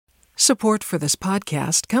Support for this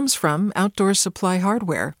podcast comes from Outdoor Supply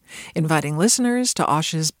Hardware, inviting listeners to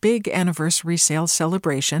Osh's big anniversary sale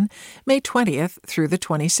celebration, May 20th through the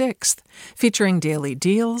 26th, featuring daily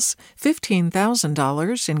deals,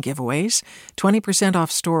 $15,000 in giveaways, 20% off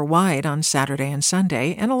store-wide on Saturday and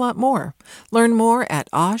Sunday, and a lot more. Learn more at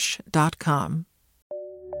osh.com.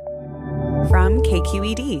 From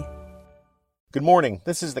KQED. Good morning.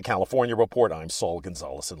 This is the California Report. I'm Saul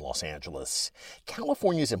Gonzalez in Los Angeles.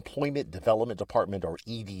 California's Employment Development Department, or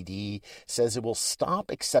EDD, says it will stop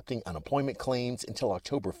accepting unemployment claims until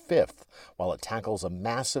October 5th, while it tackles a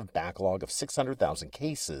massive backlog of 600,000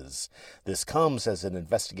 cases. This comes as an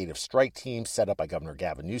investigative strike team set up by Governor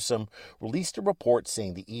Gavin Newsom released a report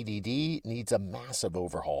saying the EDD needs a massive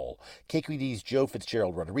overhaul. KQED's Joe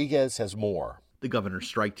Fitzgerald Rodriguez has more. The governor's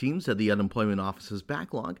strike team said the unemployment office's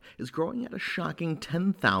backlog is growing at a shocking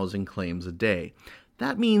 10,000 claims a day.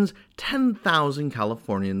 That means 10,000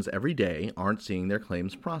 Californians every day aren't seeing their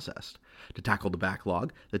claims processed. To tackle the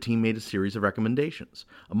backlog, the team made a series of recommendations,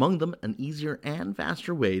 among them an easier and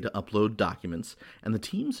faster way to upload documents, and the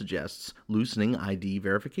team suggests loosening ID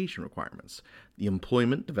verification requirements. The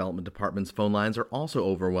Employment Development Department's phone lines are also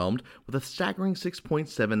overwhelmed with a staggering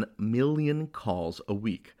 6.7 million calls a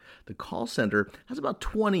week. The call center has about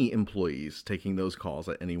 20 employees taking those calls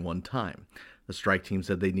at any one time. The strike team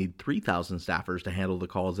said they need 3,000 staffers to handle the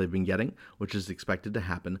calls they've been getting, which is expected to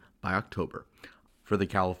happen by October. For the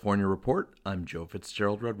California Report, I'm Joe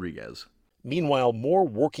Fitzgerald Rodriguez. Meanwhile, more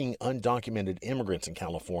working undocumented immigrants in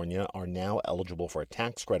California are now eligible for a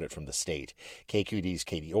tax credit from the state. KQED's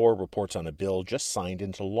Katie Orr reports on a bill just signed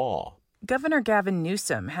into law. Governor Gavin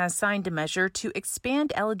Newsom has signed a measure to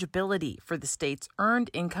expand eligibility for the state's Earned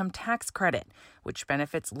Income Tax Credit, which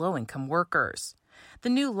benefits low-income workers. The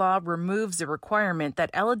new law removes the requirement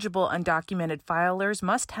that eligible undocumented filers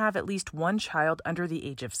must have at least one child under the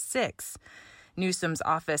age of 6. Newsom's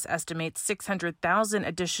office estimates 600,000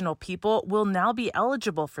 additional people will now be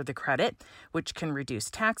eligible for the credit, which can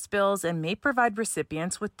reduce tax bills and may provide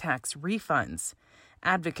recipients with tax refunds.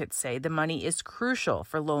 Advocates say the money is crucial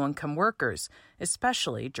for low-income workers,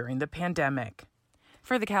 especially during the pandemic.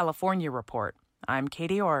 For the California Report, I'm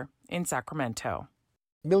Katie Orr in Sacramento.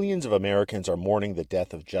 Millions of Americans are mourning the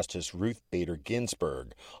death of Justice Ruth Bader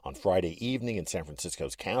Ginsburg. On Friday evening in San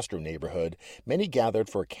Francisco's Castro neighborhood, many gathered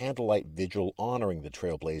for a candlelight vigil honoring the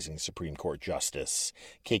trailblazing Supreme Court Justice.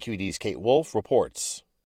 KQED's Kate Wolf reports.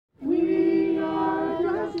 We are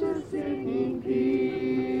justice-seeking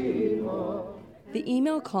people. The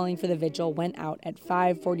email calling for the vigil went out at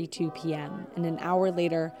 5:42 p.m., and an hour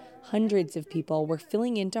later, hundreds of people were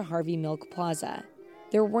filling into Harvey Milk Plaza.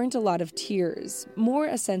 There weren't a lot of tears, more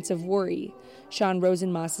a sense of worry. Sean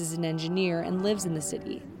Rosenmoss is an engineer and lives in the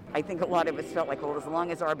city. I think a lot of us felt like, well, as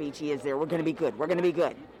long as RBG is there, we're going to be good. We're going to be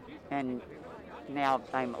good. And now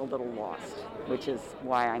I'm a little lost, which is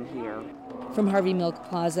why I'm here. From Harvey Milk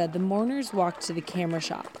Plaza, the mourners walked to the camera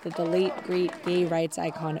shop that the late, great gay rights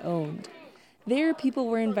icon owned. There, people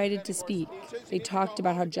were invited to speak. They talked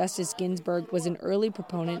about how Justice Ginsburg was an early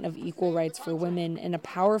proponent of equal rights for women and a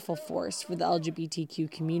powerful force for the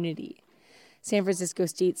LGBTQ community. San Francisco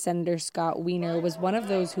State Senator Scott Wiener was one of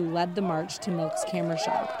those who led the march to Milk's camera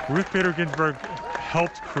shop. Ruth Bader Ginsburg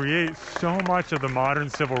helped create so much of the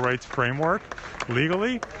modern civil rights framework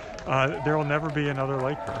legally. There will never be another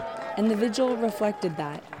like her. And the vigil reflected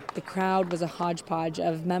that. The crowd was a hodgepodge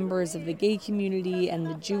of members of the gay community and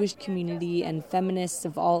the Jewish community and feminists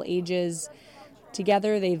of all ages.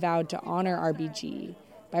 Together, they vowed to honor RBG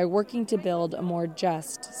by working to build a more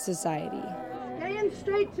just society. Gay and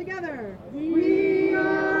straight together. We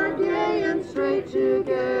are gay and straight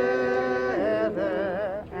together.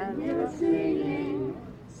 And we're singing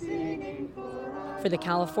for us. For the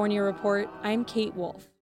California Report, I'm Kate Wolf.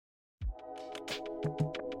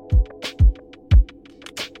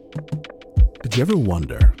 Did you ever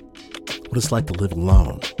wonder what it's like to live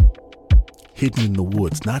alone, hidden in the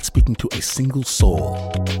woods, not speaking to a single soul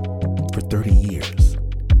for 30 years?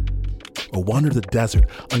 Or wander the desert,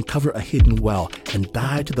 uncover a hidden well, and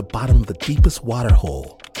dive to the bottom of the deepest water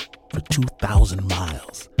hole for 2,000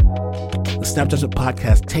 miles? The Snap Judgment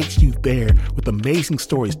Podcast takes you there with amazing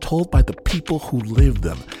stories told by the people who live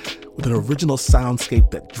them, with an original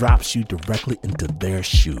soundscape that drops you directly into their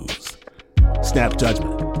shoes. Snap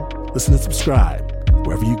Judgment. Listen and subscribe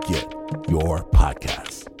wherever you get your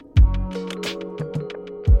podcasts.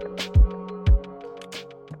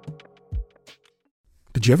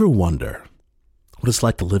 Did you ever wonder what it's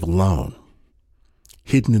like to live alone,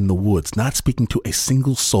 hidden in the woods, not speaking to a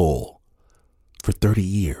single soul for 30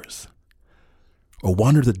 years? Or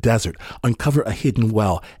wander the desert, uncover a hidden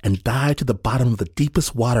well, and dive to the bottom of the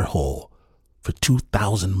deepest water hole for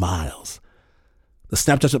 2,000 miles. The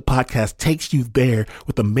Snap Judgment Podcast takes you there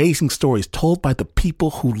with amazing stories told by the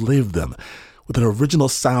people who live them, with an original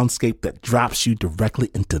soundscape that drops you directly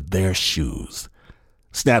into their shoes.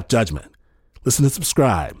 Snap Judgment. Listen and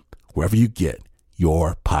subscribe wherever you get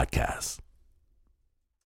your podcasts.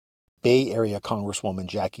 Bay Area Congresswoman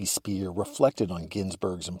Jackie Speier reflected on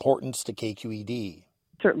Ginsburg's importance to KQED.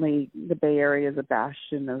 Certainly the Bay Area is a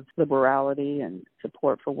bastion of liberality and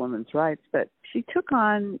support for women's rights, but she took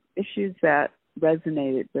on issues that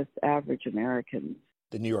resonated with average Americans.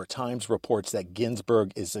 The New York Times reports that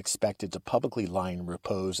Ginsburg is expected to publicly lie in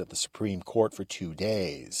repose at the Supreme Court for 2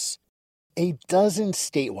 days. A dozen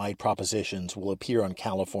statewide propositions will appear on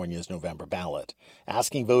California's November ballot,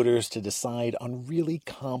 asking voters to decide on really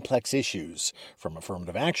complex issues, from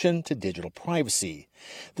affirmative action to digital privacy.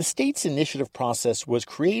 The state's initiative process was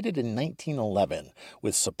created in 1911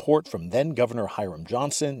 with support from then-Governor Hiram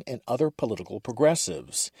Johnson and other political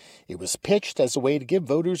progressives. It was pitched as a way to give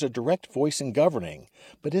voters a direct voice in governing,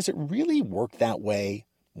 but does it really work that way?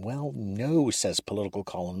 Well, no, says political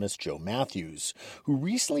columnist Joe Matthews, who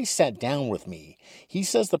recently sat down with me. He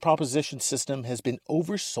says the proposition system has been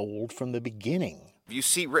oversold from the beginning. You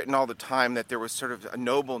see written all the time that there was sort of a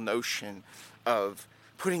noble notion of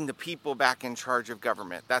putting the people back in charge of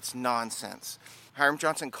government. That's nonsense. Hiram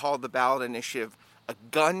Johnson called the ballot initiative a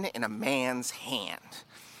gun in a man's hand.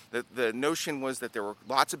 The notion was that there were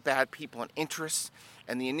lots of bad people and interests,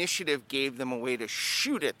 and the initiative gave them a way to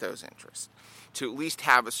shoot at those interests, to at least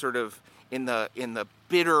have a sort of, in the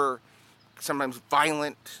bitter, sometimes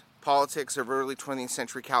violent politics of early 20th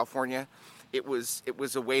century California, it was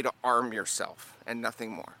a way to arm yourself and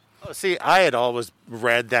nothing more. Oh, see, I had always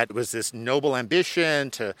read that it was this noble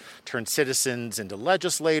ambition to turn citizens into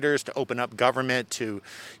legislators, to open up government to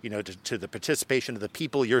the participation of the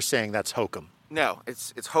people. You're saying that's hokum. No,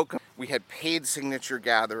 it's hokum. We had paid signature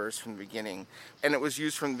gatherers from the beginning, and it was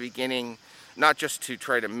used from the beginning not just to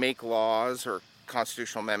try to make laws or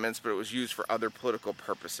constitutional amendments, but it was used for other political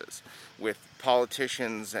purposes, with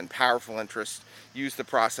politicians and powerful interests use the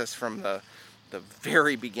process from the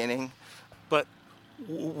very beginning. But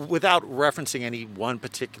without referencing any one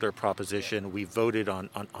particular proposition, we voted on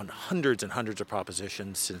hundreds and hundreds of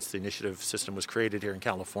propositions since the initiative system was created here in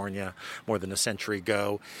California more than a century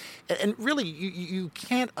ago. And really, you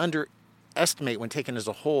can't underestimate, when taken as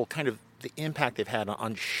a whole, kind of the impact they've had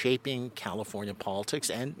on shaping California politics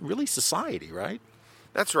and really society, right?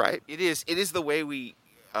 That's right. It is the way we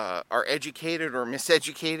are educated or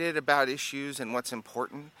miseducated about issues and what's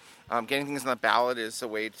important. Getting things on the ballot is a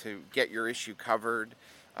way to get your issue covered,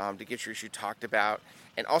 to get your issue talked about.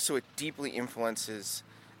 And also it deeply influences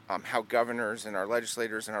how governors and our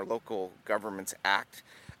legislators and our local governments act,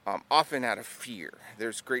 often out of fear.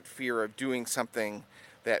 There's great fear of doing something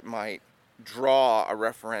that might draw a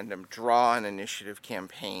referendum, draw an initiative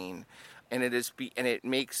campaign, and it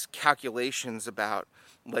makes calculations about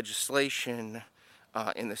legislation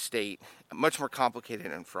in the state much more complicated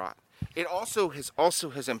and fraught. It also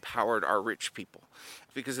has empowered our rich people,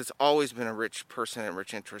 because it's always been a rich person and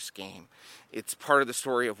rich interest game. It's part of the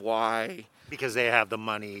story of why. Because they have the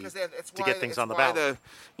money to get things on the ballot.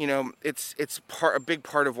 It's a big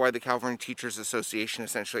part of why the California Teachers Association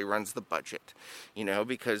essentially runs the budget,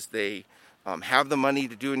 because they have the money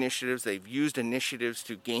to do initiatives. They've used initiatives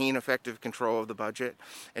to gain effective control of the budget.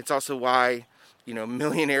 It's also why,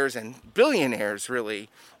 millionaires and billionaires really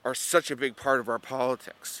are such a big part of our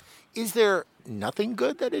politics. Is there nothing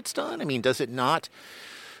good that it's done? I mean, does it not,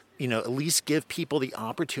 at least give people the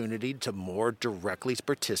opportunity to more directly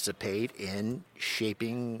participate in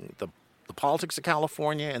shaping the politics of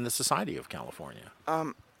California and the society of California?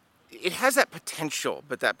 It has that potential,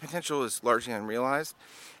 but that potential is largely unrealized.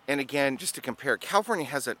 And again, just to compare, California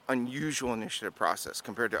has an unusual initiative process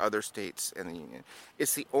compared to other states in the union.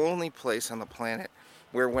 It's the only place on the planet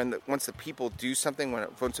where once the people do something,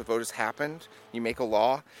 once a vote has happened, you make a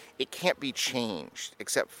law, it can't be changed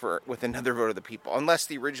except for with another vote of the people, unless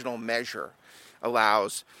the original measure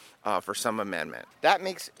allows for some amendment. That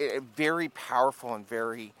makes it very powerful and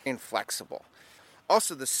very inflexible.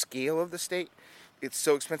 Also, the scale of the state, it's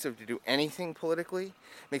so expensive to do anything politically,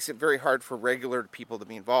 makes it very hard for regular people to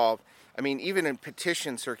be involved. I mean, even in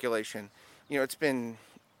petition circulation, it's been,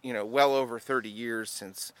 well over 30 years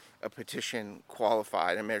since a petition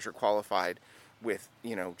qualified, a measure qualified with,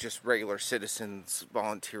 just regular citizens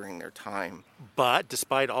volunteering their time. But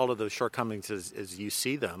despite all of those shortcomings as you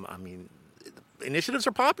see them, I mean, initiatives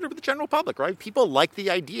are popular with the general public, right? People like the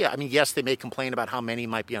idea. I mean, yes, they may complain about how many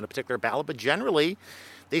might be on a particular ballot, but generally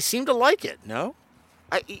they seem to like it, no?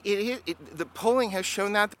 The polling has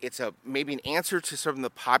shown that. It's maybe an answer to some of the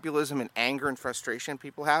populism and anger and frustration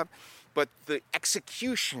people have. But the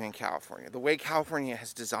execution in California, the way California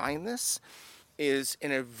has designed this, is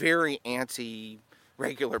in a very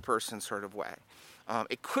anti-regular person sort of way.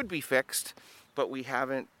 It could be fixed, but we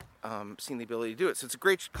haven't seen the ability to do it. So it's a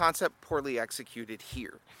great concept, poorly executed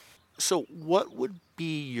here. So what would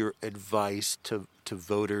be your advice to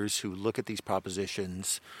voters who look at these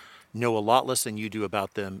propositions, know a lot less than you do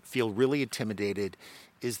about them, feel really intimidated?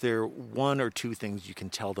 Is there one or two things you can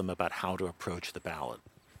tell them about how to approach the ballot?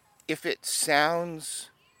 If it sounds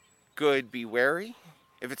good, be wary.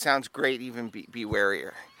 If it sounds great, even be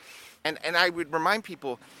warier. And I would remind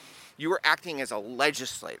people, you are acting as a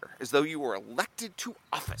legislator, as though you were elected to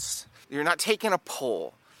office. You're not taking a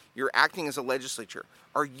poll. You're acting as a legislature.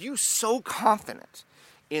 Are you so confident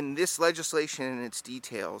in this legislation and its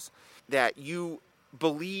details that you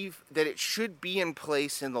believe that it should be in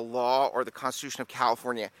place in the law or the Constitution of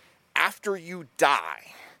California after you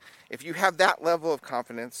die? If you have that level of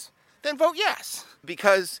confidence, then vote yes,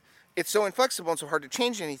 because it's so inflexible and so hard to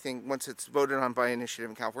change anything once it's voted on by initiative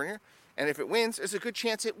in California. And if it wins, there's a good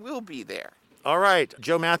chance it will be there. All right.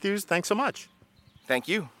 Joe Matthews, thanks so much. Thank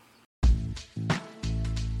you.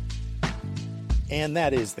 And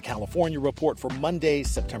that is the California Report for Monday,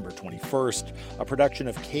 September 21st, a production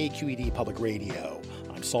of KQED Public Radio.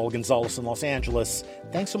 I'm Saul Gonzalez in Los Angeles.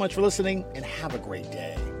 Thanks so much for listening, and have a great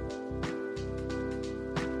day.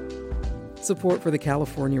 Support for the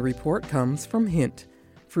California Report comes from Hint.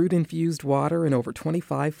 Fruit-infused water in over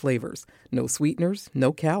 25 flavors. No sweeteners,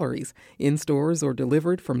 no calories. In stores or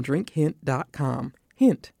delivered from drinkhint.com.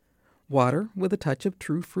 Hint. Water with a touch of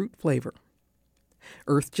true fruit flavor.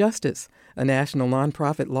 Earth Justice, a national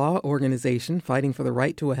nonprofit law organization fighting for the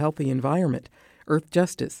right to a healthy environment. Earth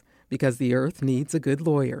Justice, because the earth needs a good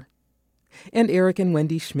lawyer. And Eric and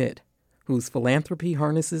Wendy Schmidt, whose philanthropy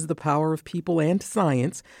harnesses the power of people and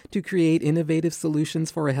science to create innovative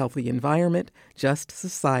solutions for a healthy environment, just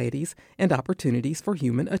societies, and opportunities for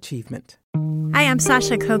human achievement. Hi, I'm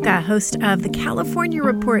Sasha Khokha, host of the California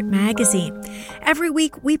Report magazine. Every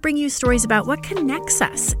week, we bring you stories about what connects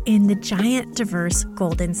us in the giant, diverse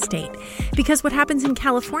Golden State. Because what happens in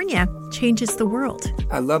California changes the world.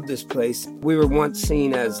 I love this place. We were once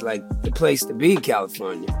seen as like the place to be,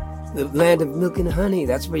 California. The land of milk and honey.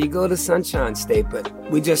 That's where you go to Sunshine State, but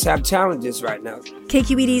we just have challenges right now.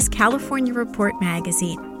 KQED's California Report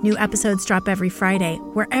magazine. New episodes drop every Friday,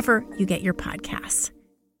 wherever you get your podcasts.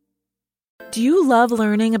 Do you love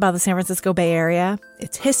learning about the San Francisco Bay Area?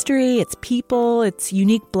 Its history, its people, its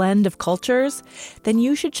unique blend of cultures? Then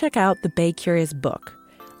you should check out the Bay Curious book.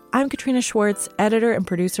 I'm Katrina Schwartz, editor and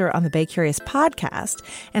producer on the Bay Curious podcast,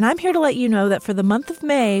 and I'm here to let you know that for the month of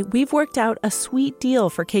May, we've worked out a sweet deal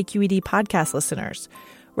for KQED podcast listeners.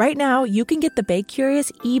 Right now, you can get the Bay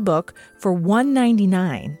Curious ebook for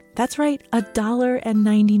 $1.99. That's right,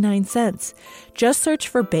 $1.99. Just search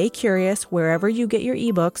for Bay Curious wherever you get your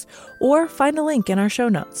ebooks, or find a link in our show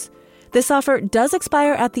notes. This offer does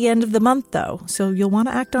expire at the end of the month, though, so you'll want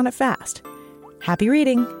to act on it fast. Happy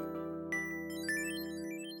reading!